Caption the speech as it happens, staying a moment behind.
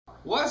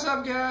What's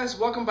up, guys?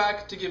 Welcome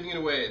back to Giving It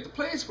Away, the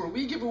place where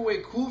we give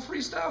away cool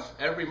free stuff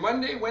every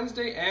Monday,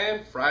 Wednesday,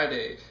 and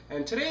Friday.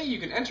 And today you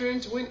can enter in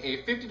to win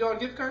a $50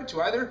 gift card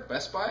to either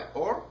Best Buy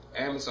or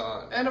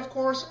Amazon. And of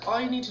course, all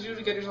you need to do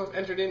to get yourself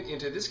entered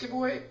into this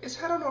giveaway is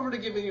head on over to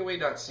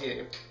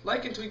givingaway.ca,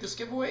 like and tweet this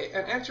giveaway,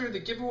 and answer the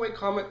giveaway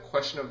comment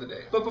question of the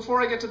day. But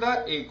before I get to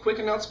that, a quick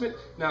announcement.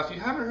 Now, if you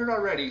haven't heard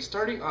already,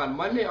 starting on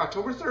Monday,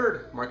 October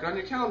 3rd, mark it on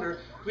your calendar,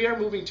 we are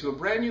moving to a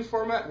brand new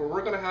format where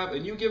we're going to have a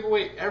new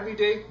giveaway every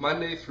day,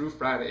 Monday through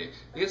Friday.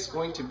 It's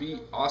going to be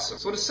awesome.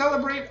 So to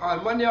celebrate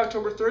on Monday,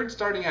 October 3rd,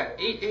 starting at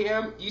 8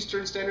 a.m.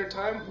 Eastern Standard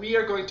Time, we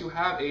are going to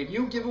have a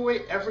new giveaway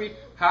every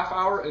half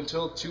hour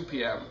until 2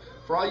 p.m.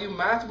 For all you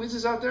math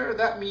whizzes out there,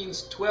 that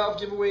means 12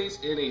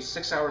 giveaways in a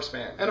 6-hour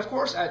span. And of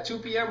course, at 2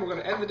 p.m., we're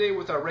going to end the day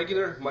with our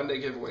regular Monday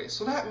giveaway.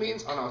 So that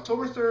means on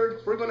October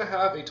 3rd, we're going to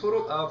have a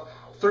total of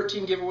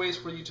 13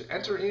 giveaways for you to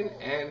enter in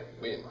and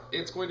win.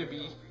 It's going to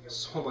be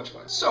so much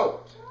fun.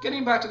 So,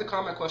 getting back to the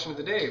comment question of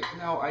the day.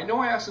 Now, I know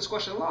I asked this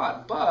question a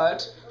lot,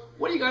 but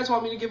what do you guys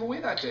want me to give away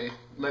that day?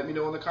 Let me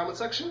know in the comment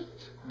section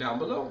down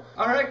below.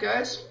 Alright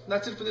guys,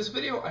 that's it for this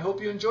video. I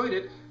hope you enjoyed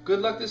it. Good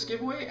luck this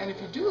giveaway, and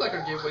if you do like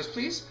our giveaways,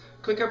 please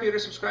click up here to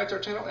subscribe to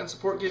our channel and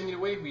support Giving It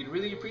Away. We'd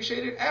really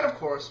appreciate it. And of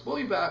course, we'll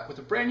be back with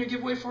a brand new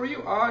giveaway for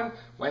you on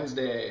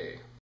Wednesday.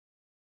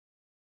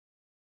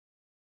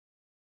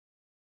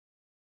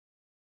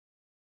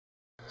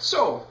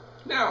 So,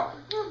 now,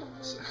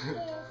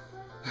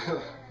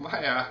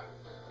 Maya,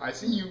 I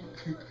see you.